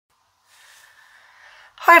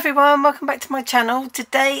Hi everyone, welcome back to my channel.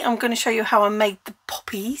 Today I'm going to show you how I made the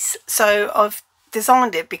poppies. So I've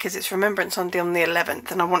designed it because it's Remembrance on the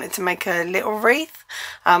 11th and I wanted to make a little wreath.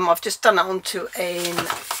 I've just done it onto an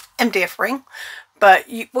MDF ring, but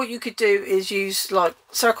what you could do is use like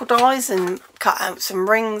circle dies and cut out some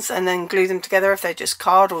rings and then glue them together if they're just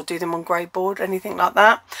card, or do them on grey board, anything like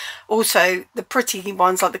that. Also the pretty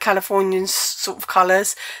ones like the Californian sort of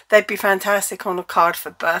colours, they'd be fantastic on a card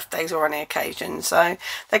for birthdays or any occasion. So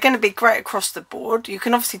they're going to be great across the board. You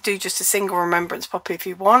can obviously do just a single Remembrance poppy if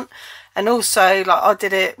you want, and also like I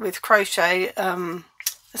did it with crochet.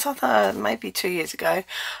 It's either maybe 2 years ago.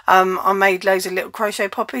 I made loads of little crochet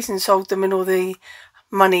poppies and sold them, and all the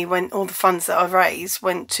money went, all the funds that I raised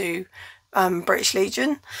went to British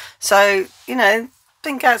Legion. So, you know,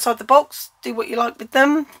 think outside the box, do what you like with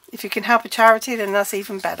them. If you can help a charity, then that's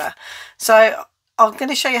even better. So I'm going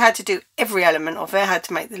to show you how to do every element of it, how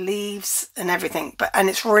to make the leaves and everything. And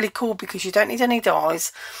it's really cool because you don't need any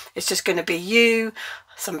dies. It's just going to be you,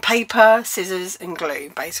 some paper, scissors and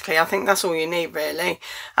glue. Basically, I think that's all you need really.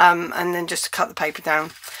 And then just to cut the paper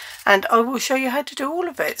down. And I will show you how to do all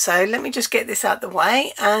of it. So let me just get this out the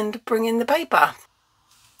way and bring in the paper.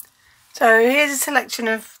 So here's a selection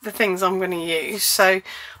of the things I'm going to use. So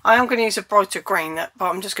I am going to use a brighter green, but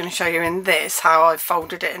I'm just going to show you in this how I've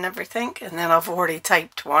folded it and everything. And then I've already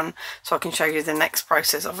taped one so I can show you the next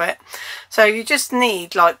process of it. So you just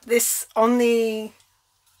need like this on the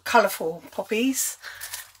colourful poppies.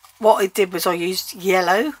 What I did was I used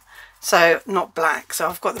yellow, so not black. So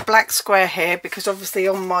I've got the black square here because obviously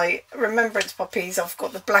on my Remembrance poppies I've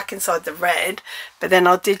got the black inside the red, but then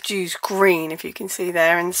I did use green, if you can see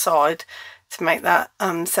there inside, to make that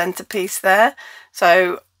centerpiece there.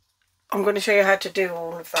 So I'm going to show you how to do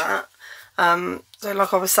all of that. So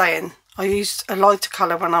like I was saying, I used a lighter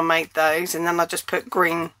colour when I made those, and then I just put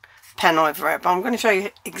green pen over it, but I'm going to show you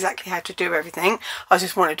exactly how to do everything. I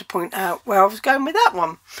just wanted to point out where I was going with that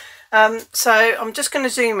one. So I'm just going to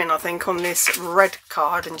zoom in, I think, on this red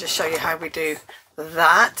card and just show you how we do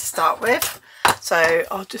that to start with. So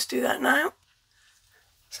I'll just do that now.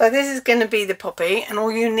 So this is going to be the poppy, and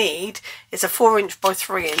all you need is a 4" by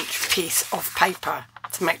 3" piece of paper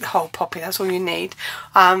to make the whole poppy. That's all you need.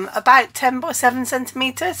 About 10 by 7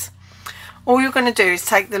 centimetres. All you're going to do is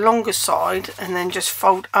take the longer side and then just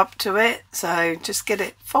fold up to it. So just get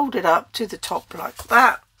it folded up to the top like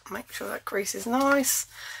that. Make sure that crease is nice.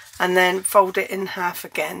 And then fold it in half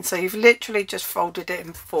again. So you've literally just folded it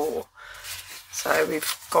in 4. So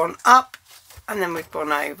we've gone up and then we've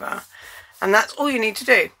gone over. And that's all you need to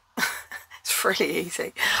do. It's really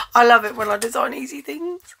easy. I love it when I design easy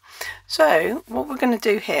things. So what we're going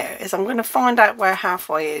to do here is I'm going to find out where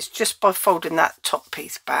halfway is just by folding that top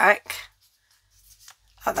piece back.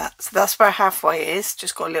 Like that. So that's where halfway is.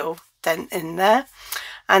 Just got a little dent in there.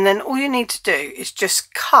 And then all you need to do is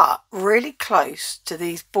just cut really close to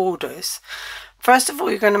these borders. First of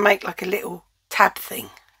all, you're going to make like a little tab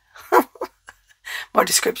thing. My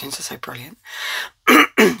descriptions are so brilliant.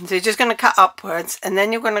 So you're just going to cut upwards, and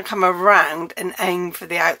then you're going to come around and aim for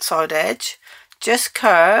the outside edge. Just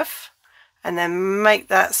curve and then make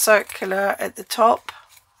that circular at the top.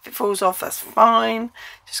 If it falls off, that's fine.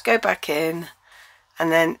 Just go back in.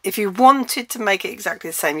 And then if you wanted to make it exactly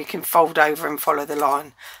the same, you can fold over and follow the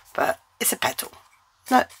line. But it's a petal.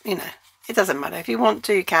 No, you know, it doesn't matter. If you want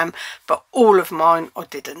to, you can. But all of mine, I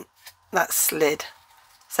didn't. That slid.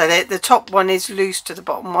 So the top one is loose to the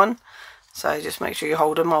bottom one. So just make sure you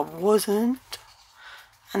hold them. I wasn't.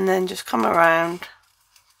 And then just come around.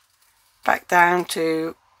 Back down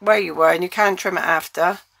to where you were. And you can trim it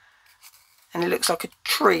after. And it looks like a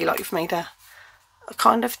tree, like you've made a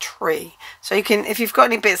kind of tree. So you can, if you've got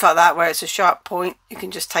any bits like that where it's a sharp point, you can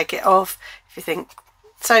just take it off if you think.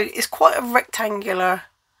 So it's quite a rectangular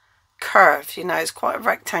curve, you know, it's quite a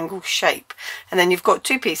rectangle shape. And then you've got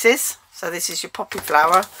 2 pieces. So this is your poppy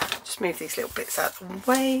flower. Just move these little bits out of the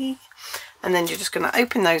way, and then you're just going to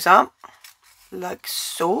open those up like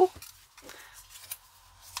so.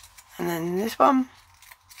 And then this one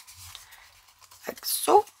like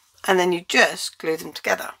so. And then you just glue them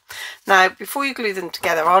together. Now, before you glue them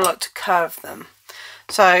together, I like to curve them.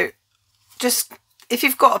 So just, if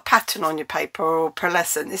you've got a pattern on your paper or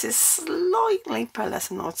pearlescent, this is slightly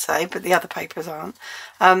pearlescent, I'd say, but the other papers aren't.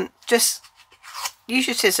 Just use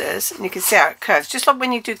your scissors and you can see how it curves. Just like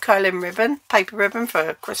when you do curling ribbon, paper ribbon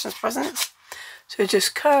for Christmas presents. So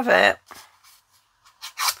just curve it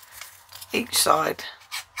each side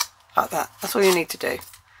like that. That's all you need to do.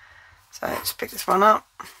 So just pick this one up.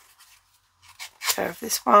 Curve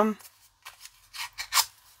this one,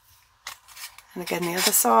 and again the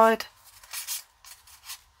other side,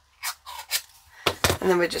 And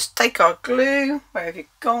then we just take our glue. Where have you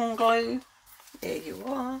gone, glue? Here you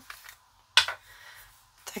are.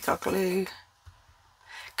 Take our glue.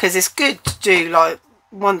 Because it's good to do like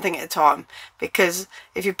one thing at a time. Because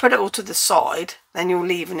if you put it all to the side, then you're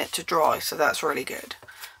leaving it to dry. So that's really good.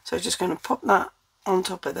 So just going to pop that on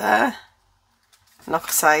top of there. And like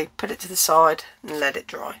I say, put it to the side and let it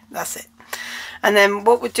dry. That's it. And then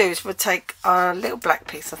what we'll do is we'll take our little black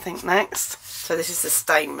piece, I think, next. So this is the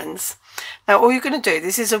stamens. Now all you're going to do,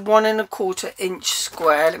 this is a 1 1/4 inch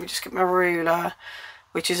square. Let me just get my ruler,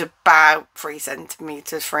 which is about 3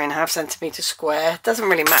 centimetres, 3.5 centimetres square. Doesn't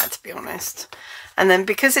really matter, to be honest. And then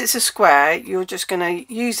because it's a square, you're just going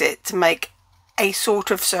to use it to make a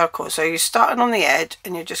sort of circle. So you're starting on the edge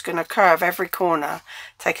and you're just going to curve every corner.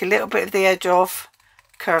 Take a little bit of the edge off,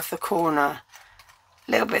 curve the corner,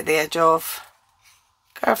 a little bit of the edge off,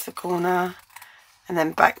 curve the corner, and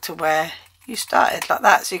then back to where you started, like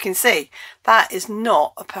that. So you can see that is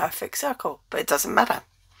not a perfect circle, but it doesn't matter.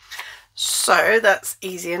 So that's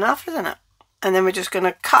easy enough, isn't it? And then we're just going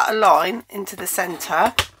to cut a line into the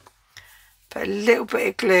centre, put a little bit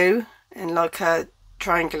of glue in like a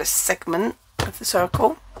triangular segment of the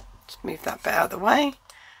circle. Just move that bit out of the way,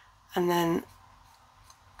 and then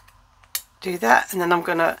do that. And then I'm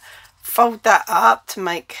going to fold that up to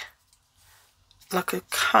make like a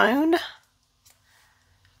cone,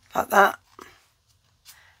 like that.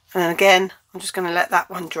 And then again, I'm just going to let that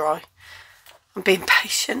one dry. I'm being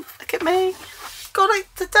patient. Look at me. Got it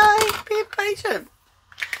today. Being patient.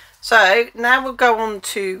 So now we'll go on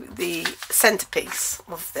to the centerpiece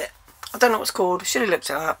of it. I don't know what it's called. I should have looked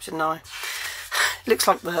it up, shouldn't I? It looks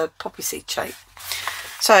like the poppy seed shape.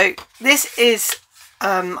 So this is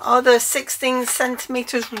either 16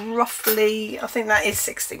 centimetres roughly. I think that is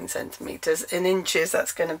 16 centimetres. In inches,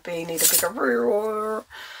 that's going to be, need a bigger ruler.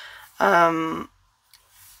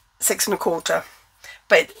 6 1/4.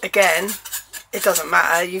 But again, it doesn't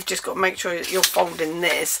matter. You've just got to make sure you're folding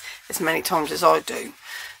this as many times as I do.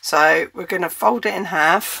 So we're going to fold it in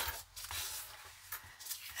half,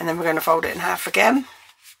 and then we're going to fold it in half again.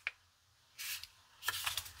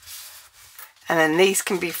 And then these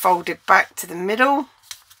can be folded back to the middle.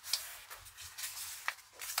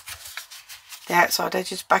 The outside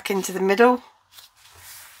edges back into the middle.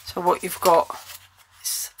 So what you've got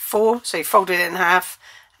is 4. So you fold it in half,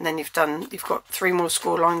 and then you've got 3 more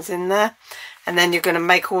score lines in there. And then you're going to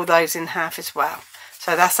make all those in half as well.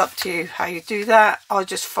 So that's up to you how you do that. I'll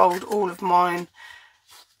just fold all of mine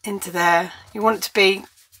into there. You want it to be,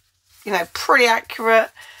 you know, pretty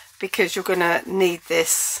accurate, because you're going to need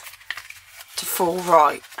this to fall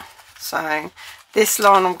right. So this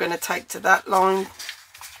line I'm going to take to that line,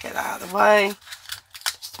 get that out of the way,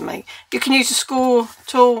 just to make, you can use a score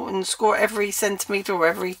tool and score every centimetre or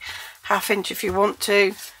every ½ inch if you want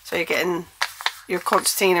to, so you're getting your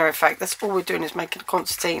concertina effect. That's all we're doing, is making a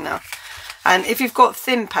concertina. And if you've got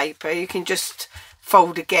thin paper, you can just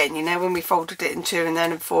fold again. You know, when we folded it in 2 and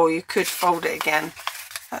then in 4, you could fold it again.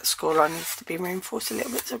 That score line needs to be reinforced a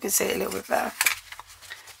little bit so I can see it a little bit better.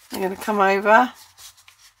 I'm going to come over,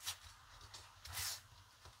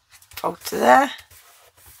 fold to there,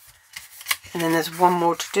 and then there's one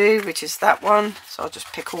more to do, which is that one. So I'll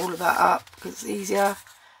just pick all of that up because it's easier,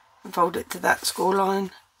 and fold it to that score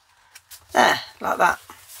line there, like that.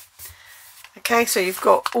 Okay, so you've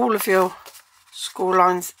got all of your score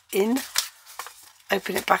lines in.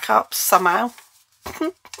 Open it back up somehow.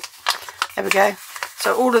 There we go.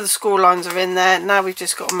 So all of the score lines are in there. Now we've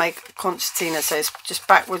just got to make a concertina, so it's just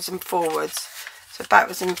backwards and forwards. So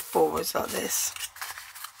backwards and forwards like this.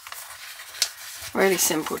 Really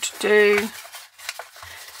simple to do.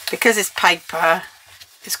 Because it's paper,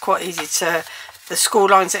 it's quite easy to, the score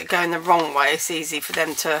lines that are going the wrong way, it's easy for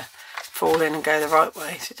them to fall in and go the right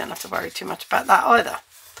way. So you don't have to worry too much about that either.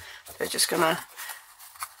 So just going to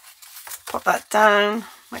pop that down.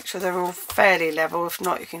 Make sure they're all fairly level. If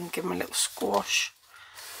not, you can give them a little squash.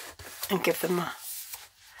 And give them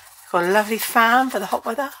got a lovely fan for the hot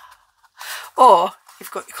weather, or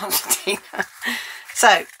you've got your concertina.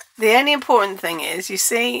 So the only important thing is, you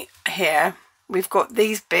see here we've got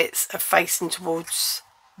these bits are facing towards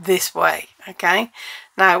this way. Okay,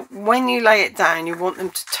 now when you lay it down, you want them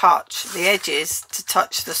to touch the edges, to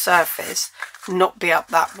touch the surface, not be up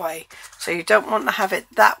that way. So you don't want to have it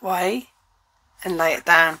that way and lay it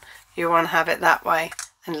down. You want to have it that way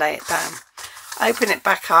and lay it down. Open it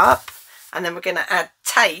back up. And then we're going to add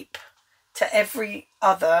tape to every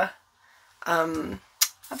other, I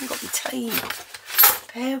haven't got the tape,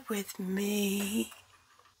 bear with me,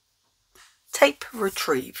 tape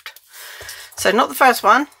retrieved. So not the first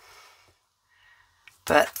one,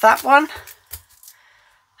 but that one,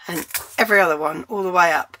 and every other one all the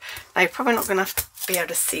way up. Now you're probably not going to have to be able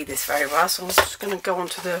to see this very well, so I'm just going to go on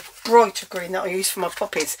to the brighter green that I use for my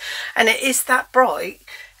poppies. And it is that bright,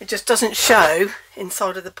 it just doesn't show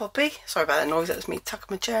inside of the poppy. Sorry about that noise, that was me tucking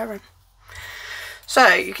my chair in. So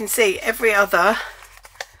you can see every other,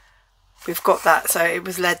 we've got that, so it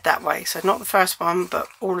was led that way. So not the first one, but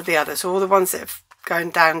all of the others. So all the ones that have gone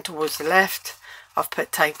down towards the left, I've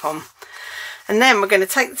put tape on. And then we're going to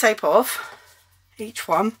take the tape off, each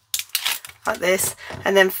one, like this,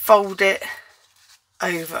 and then fold it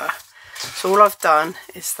over. So all I've done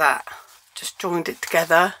is that, just joined it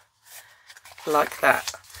together like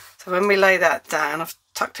that. So when we lay that down, I've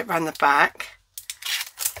tucked it around the back.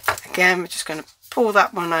 Again, we're just going to pull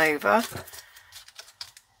that one over.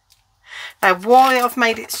 Now why I've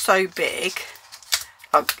made it so big,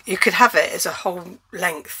 like you could have it as a whole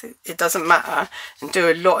length, it doesn't matter, and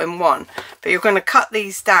do a lot in one, but you're going to cut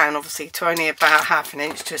these down obviously to only about 1/2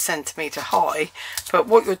 inch to 1 centimetre high. But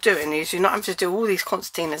what you're doing is you're not having to do all these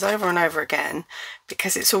concertinas over and over again,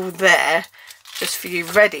 because it's all there just for you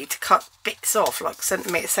ready to cut bits off, like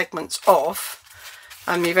centimetre segments off.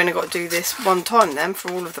 You've only got to do this one time then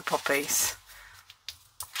for all of the poppies.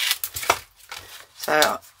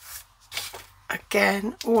 So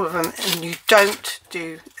again, all of them, and you don't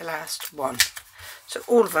do the last one. So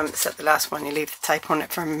all of them except the last one, you leave the tape on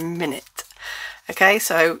it for a minute. Okay,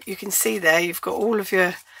 so you can see there you've got all of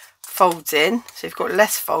your folds in, so you've got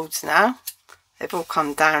less folds now. They've all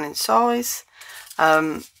come down in size.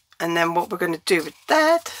 And then what we're going to do with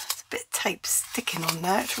that, there's a bit of tape sticking on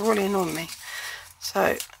there, it's really annoying me.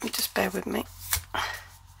 So just bear with me.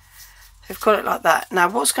 We've got it like that. Now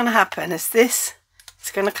what's going to happen is this,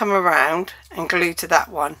 it's going to come around and glue to that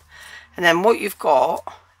one, and then what you've got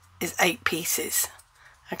is 8 pieces.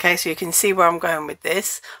 Okay, so you can see where I'm going with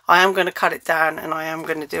this. I am going to cut it down and I am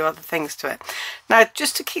going to do other things to it. Now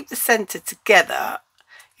just to keep the centre together,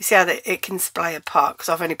 you see how it can splay apart because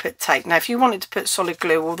I've only put tape. Now if you wanted to put solid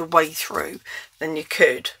glue all the way through, then you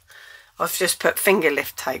could. I've just put finger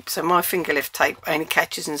lift tape, so my finger lift tape only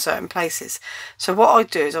catches in certain places. So what I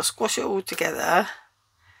do is I'll squash it all together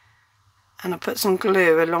and I put some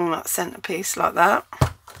glue along that centerpiece like that.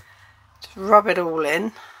 Just rub it all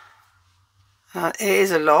in. It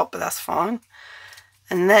is a lot, but that's fine.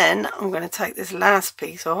 And then I'm going to take this last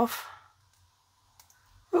piece off.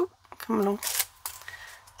 Oh, come along.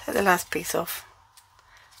 Take the last piece off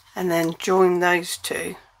and then join those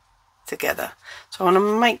two together. So I want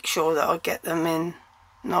to make sure that I get them in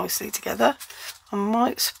nicely together. I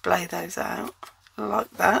might splay those out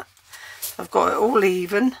like that. So I've got it all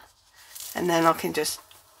even, and then I can just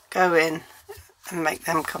go in and make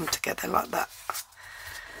them come together like that.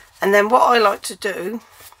 And then what I like to do,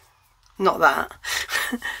 not that,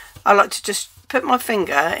 I like to just put my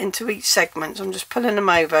finger into each segment. So I'm just pulling them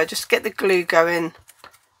over, just get the glue going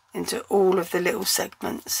into all of the little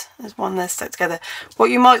segments. There's one there stuck together.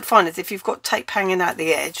 What you might find is if you've got tape hanging out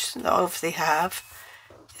the edge, that I obviously have,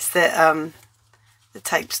 is that the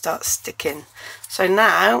tape starts sticking. So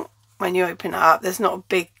now when you open it up, there's not a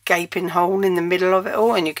big gaping hole in the middle of it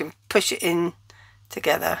all, and you can push it in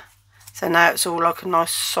together. So now it's all like a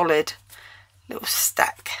nice solid little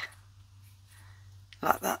stack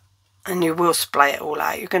like that. And you will splay it all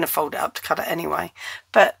out. You're going to fold it up to cut it anyway,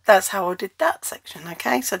 but that's how I did that section.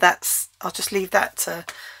 Okay, so that's, I'll just leave that to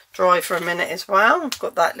dry for a minute as well. I've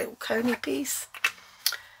got that little coney piece,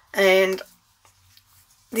 and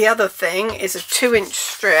the other thing is a 2-inch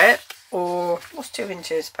strip, or what's 2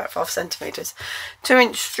 inches, about 5 centimeters,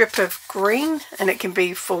 2-inch strip of green, and it can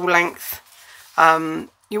be full length.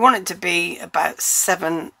 You want it to be about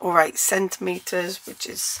 7 or 8 centimeters, which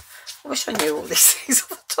is, I wish I knew all these things off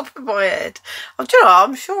the top of my head. Oh, do you know,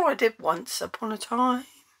 I'm sure I did once upon a time.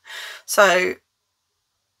 So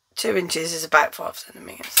 2 inches is about 5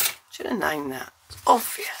 centimetres. Should have known that. It's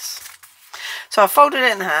obvious. So I folded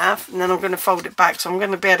it in half, and then I'm going to fold it back. So I'm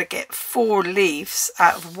going to be able to get 4 leaves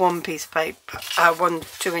out of one piece of paper, one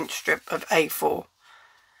 2-inch strip of A4.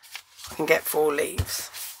 I can get 4 leaves.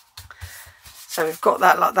 So we've got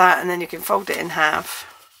that like that, and then you can fold it in half.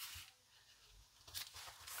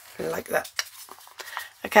 Like that.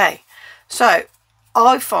 Okay, so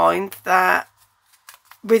I find that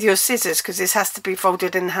with your scissors, because this has to be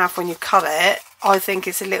folded in half when you cut it, I think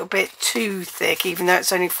it's a little bit too thick, even though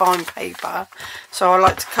it's only fine paper. So I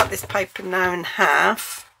like to cut this paper now in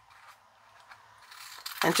half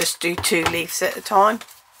and just do 2 leaves at a time.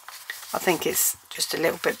 I think it's just a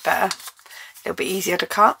little bit better, a little bit easier to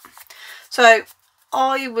cut. So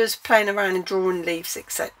I was playing around and drawing leaves,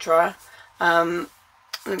 etc.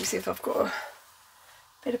 Let me see if I've got a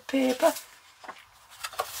bit of paper.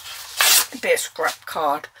 be a scrap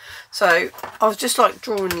card. So I was just like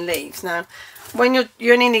drawing leaves. Now when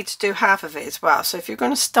you only need to do half of it as well. So if you're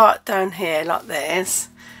going to start down here like this,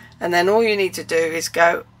 and then all you need to do is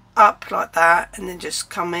go up like that, and then just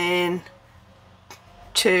come in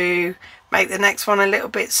to make the next one a little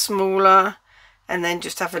bit smaller, and then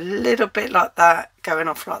just have a little bit like that going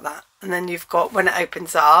off like that, and then you've got, when it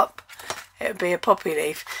opens up, it'll be a poppy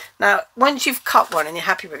leaf. Now once you've cut one and you're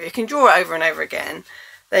happy with it, you can draw it over and over again,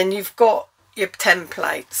 then you've got your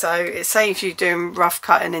template. So it saves you doing rough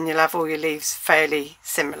cutting, and you'll have all your leaves fairly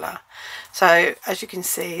similar. So as you can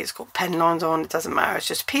see, it's got pen lines on, it doesn't matter, it's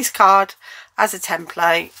just a piece card as a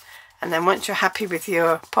template. And then once you're happy with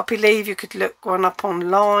your poppy leaf, you could look one up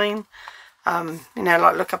online, you know,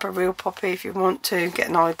 like look up a real poppy if you want to get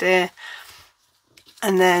an idea,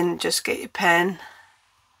 and then just get your pen.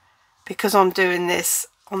 Because I'm doing this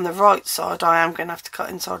on the right side, I am going to have to cut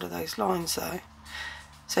inside of those lines though.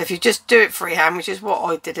 So if you just do it freehand, which is what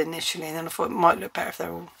I did initially, and then I thought it might look better if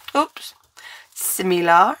they're all, oops,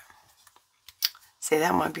 similar. See,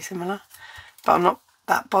 that might be similar, but I'm not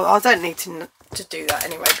that bothered. I don't need to do that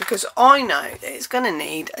anyway, because I know that it's going to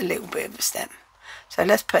need a little bit of a stem. So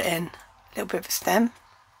let's put in a little bit of a stem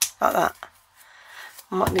like that.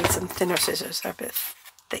 I might need some thinner scissors, they're a bit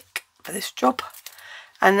thick for this job.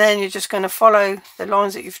 And then you're just going to follow the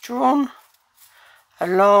lines that you've drawn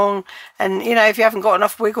along, and you know, if you haven't got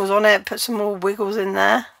enough wiggles on it, put some more wiggles in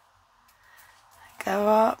there. Go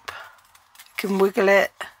up, you can wiggle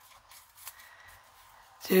it,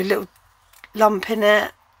 do a little lump in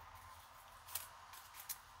it,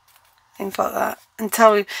 things like that,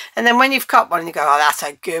 until, and then when you've cut one, you go, oh, that's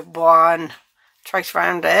a good one. Trace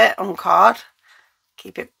around it on card,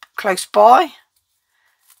 keep it close by,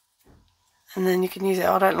 and then you can use it.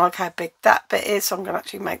 I don't like how big that bit is, so I'm going to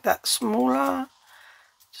actually make that smaller.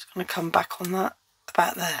 Just going to come back on that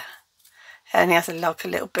about there. It only has to like a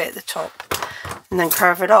little bit at the top, and then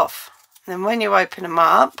curve it off. And then when you open them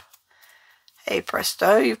up, hey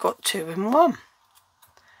presto, you've got two in one.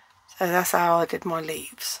 So that's how I did my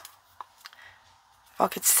leaves. If I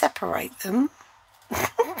could separate them,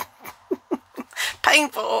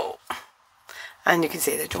 painful. And you can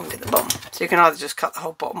see they're joined at the bottom, so you can either just cut the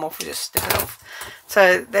whole bottom off or just snip it off.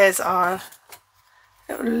 So there's our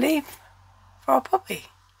little leaf for our poppy.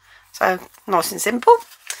 So nice and simple.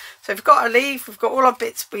 So we've got our leaf, we've got all our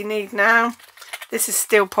bits we need now. This is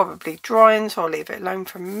still probably drying, so I'll leave it alone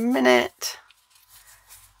for a minute.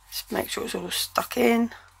 Just make sure it's all stuck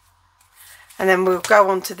in. And then we'll go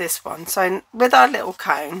on to this one. So with our little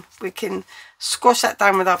cone, we can squash that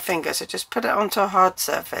down with our finger. So just put it onto a hard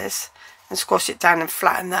surface and squash it down and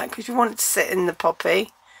flatten that, because you want it to sit in the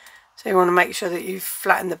poppy. So you want to make sure that you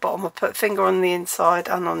flatten the bottom. I'll put a finger on the inside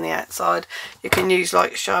and on the outside. You can use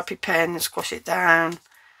like a Sharpie pen and squash it down,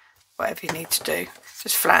 whatever you need to do.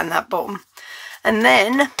 Just flatten that bottom. And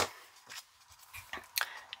then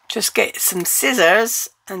just get some scissors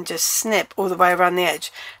and just snip all the way around the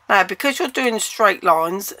edge. Now, because you're doing straight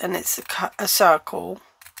lines and it's a circle,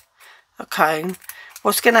 a cone,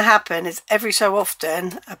 what's going to happen is every so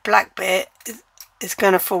often a black bit is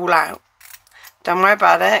going to fall out. Don't worry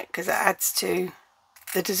about it, because it adds to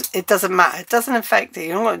it doesn't matter, it doesn't affect it.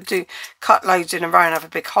 You're not going to cut loads in a row and have a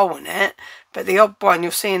big hole in it, but the odd one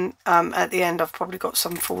you'll see at the end, I've probably got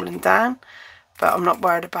some falling down, but I'm not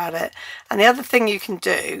worried about it. And the other thing you can do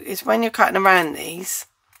is when you're cutting around these,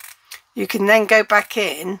 you can then go back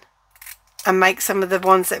in and make some of the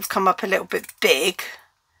ones that have come up a little bit big,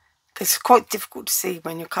 because it's quite difficult to see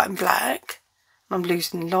when you're cutting black. I'm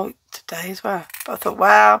losing light today as well, but I thought,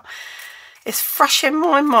 wow, it's fresh in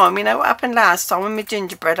my mind. We know what happened last time with my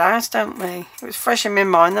gingerbread house, don't we? It was fresh in my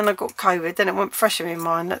mind, then I got COVID, then it went fresh in my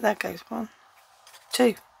mind. Look, there goes one,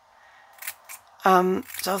 two. So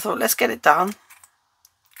I thought, let's get it done,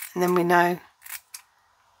 and then we know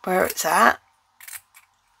where it's at,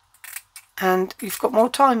 and you've got more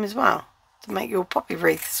time as well to make your poppy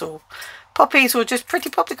wreaths or poppies, or just pretty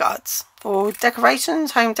poppy cards or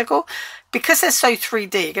decorations, home decor. Because they're so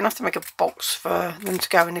 3D, you're going to have to make a box for them to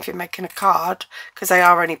go in if you're making a card, because they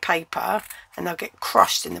are only paper and they'll get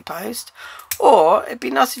crushed in the post. Or it'd be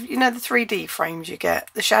nice if, you know, the 3D frames you get,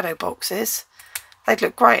 the shadow boxes, they'd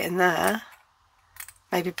look great in there.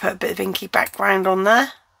 Maybe put a bit of inky background on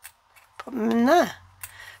there, put them in there.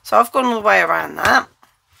 So I've gone all the way around that,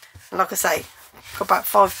 and like I say, got about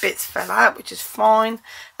 5 bits fell out, which is fine.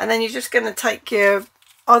 And then you're just going to take your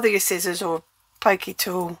either your scissors or pokey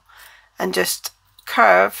tool and just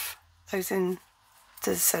curve those in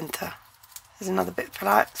to the centre. There's another bit fell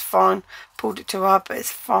out, it's fine. Pulled it too hard, but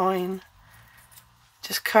it's fine.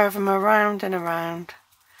 Just curve them around and around,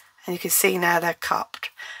 and you can see now they're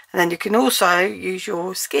cupped. And then you can also use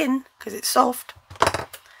your skin, because it's soft,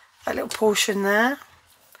 that little portion there,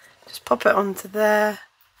 just pop it onto there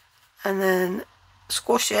and then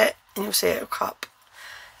squash it and you'll see it'll cup.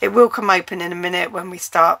 It will come open in a minute when we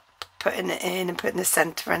start putting it in and putting the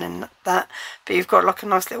centre in and that, but you've got like a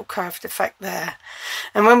nice little curved effect there.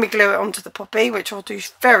 And when we glue it onto the poppy, which I'll do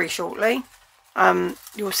very shortly,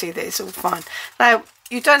 you'll see that it's all fine. Now,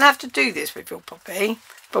 you don't have to do this with your poppy,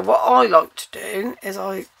 but what I like to do is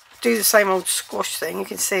I do the same old squash thing. You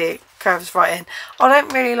can see it curves right in. I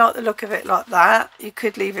don't really like the look of it like that. You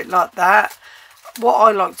could leave it like that. What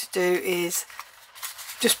I like to do is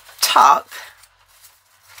just tuck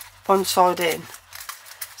one side in,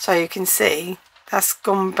 so you can see that's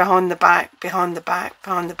gone behind the back, behind the back,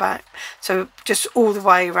 behind the back, so just all the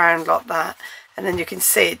way around like that. And then you can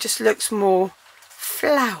see it just looks more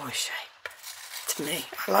flower shape to me.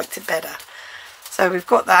 I liked it better. So we've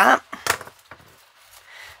got that,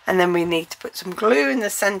 and then we need to put some glue in the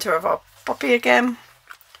centre of our poppy again.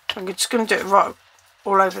 I'm just going to do it right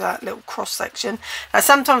all over that little cross section. Now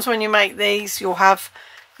sometimes when you make these, you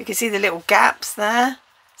can see the little gaps there.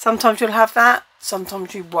 Sometimes you'll have that,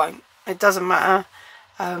 sometimes you won't. It doesn't matter.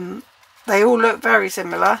 They all look very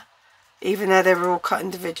similar, even though they were all cut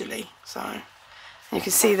individually. So you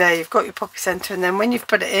can see there you've got your poppy centre, and then when you've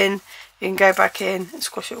put it in, you can go back in and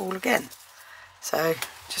squash it all again. So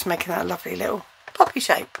just making that a lovely little poppy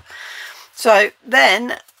shape. So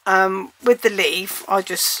then with the leaf, I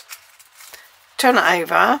just turn it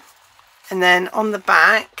over, and then on the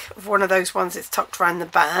back of one of those ones that's tucked around the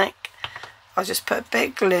back, I'll just put a bit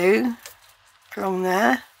of glue along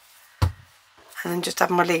there, and then just add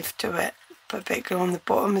my leaf to it. Put a bit of glue on the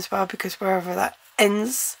bottom as well, because wherever that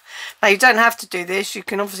ends. Now you don't have to do this, you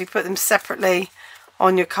can obviously put them separately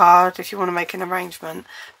on your card if you want to make an arrangement,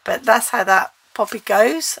 but that's how that poppy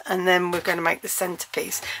goes. And then we're going to make the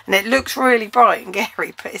centerpiece, and it looks really bright and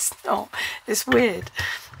gary, but it's not. It's weird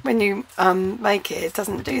when you make it, it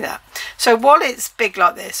doesn't do that. So while it's big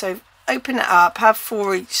like this, so open it up, have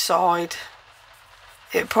 4 each side.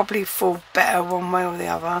 It'll probably fall better one way or the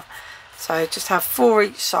other, so just have 4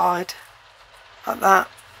 each side like that.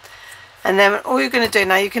 And then all you're going to do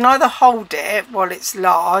now, you can either hold it while it's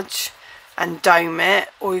large and dome it,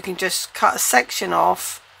 or you can just cut a section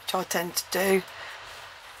off, which I tend to do.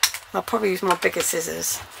 I'll probably use my bigger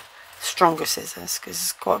scissors, stronger scissors, because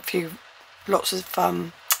there's quite a few, lots of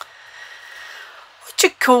what do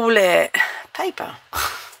you call it, paper.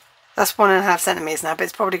 That's 1.5 centimeters now, but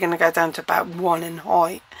it's probably going to go down to about 1 in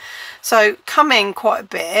height. So come in quite a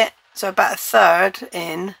bit, so about 1/3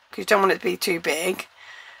 in, because you don't want it to be too big.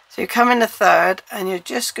 So you come in 1/3, and you're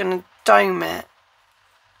just going to dome it.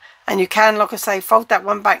 And you can, like I say, fold that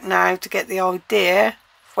one back now to get the idea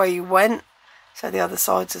of where you went, so the other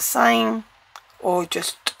side's the same, or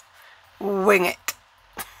just wing it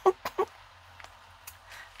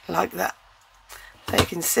like that. So you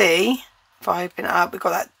can see, if I open it up, we've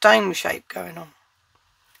got that dome shape going on.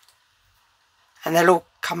 And they'll all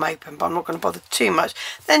come open, but I'm not going to bother too much.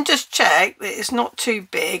 Then just check that it's not too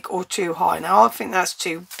big or too high. Now I think that's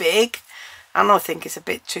too big, and I think it's a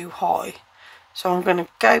bit too high. So I'm going to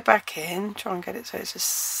go back in, try and get it so it's the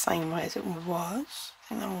same way as it was. I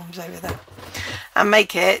think that one was over there. And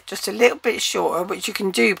make it just a little bit shorter, which you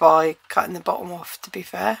can do by cutting the bottom off, to be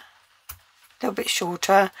fair. A little bit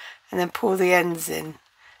shorter, and then pull the ends in.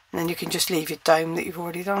 And then you can just leave your dome that you've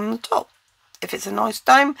already done on the top. If it's a nice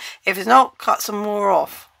dome. If it's not, cut some more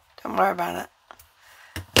off. Don't worry about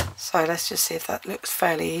it. So let's just see if that looks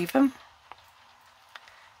fairly even.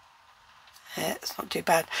 Yeah, it's not too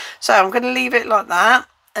bad. So I'm going to leave it like that.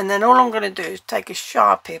 And then all I'm going to do is take a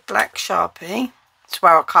Sharpie, a black Sharpie. It's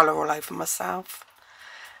where I colour all over myself.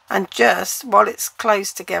 And just, while it's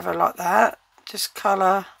close together like that, just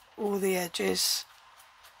colour all the edges.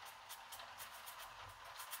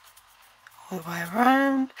 All the way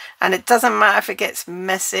around, and it doesn't matter if it gets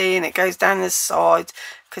messy and it goes down the sides,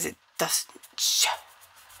 because it doesn't show.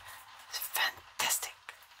 It's fantastic.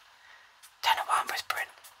 Don't know why I'm whispering.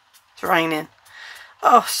 It's raining.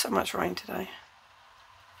 Oh, so much rain today.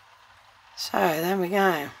 So there we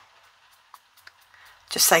go.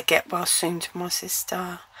 Just say get well soon to my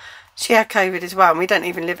sister. She had COVID as well, and we don't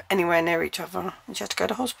even live anywhere near each other, and she had to go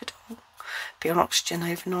to hospital, be on oxygen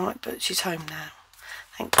overnight, but she's home now.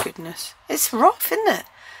 Thank goodness. It's rough, isn't it?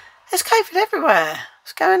 There's COVID everywhere.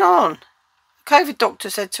 What's going on? The COVID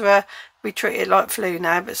doctor said to her, we treat it like flu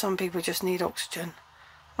now, but some people just need oxygen.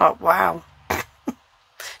 Like, wow.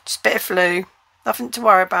 Just a bit of flu. Nothing to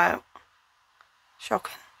worry about.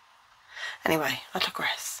 Shocking. Anyway, I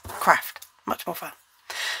digress. Craft. Much more fun.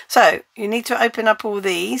 So, you need to open up all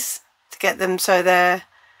these to get them so they're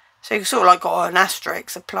So you've sort of like got an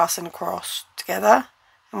asterisk, a plus and a cross together.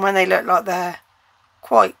 And when they look like they're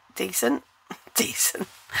quite decent,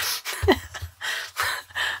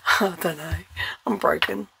 I don't know, I'm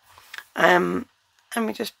broken. And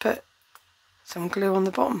we just put some glue on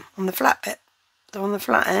the bottom, on the flat bit. So on the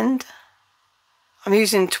flat end, I'm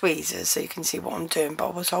using tweezers so you can see what I'm doing, but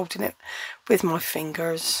I was holding it with my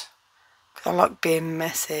fingers because I like being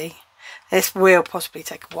messy. This will possibly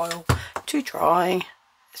take a while to dry.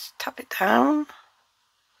 Just tap it down.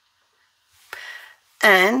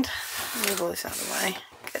 And move all this out of the way.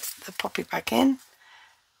 Get the poppy back in.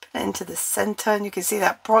 Put it into the centre, and you can see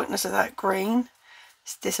that brightness of that green.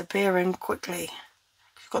 It's disappearing quickly.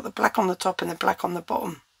 You've got the black on the top and the black on the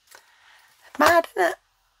bottom. Mad, isn't it?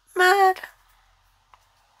 Mad.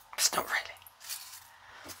 It's not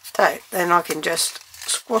really. So then I can just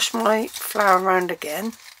squash my flower around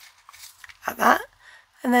again, like that,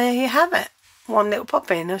 and there you have it. One little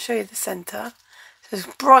poppy, and I'll show you the centre. So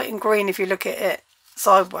it's bright and green if you look at it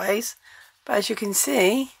sideways, but as you can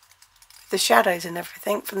see, the shadows and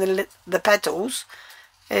everything from the petals,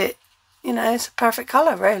 it, you know, it's a perfect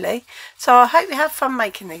colour really. So I hope you have fun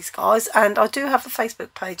making these, guys, and I do have a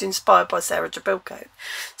Facebook page inspired by Sarah Trebilcock,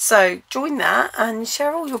 so join that and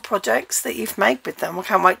share all your projects that you've made with them. I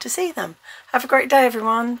can't wait to see them. Have a great day,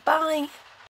 everyone. Bye.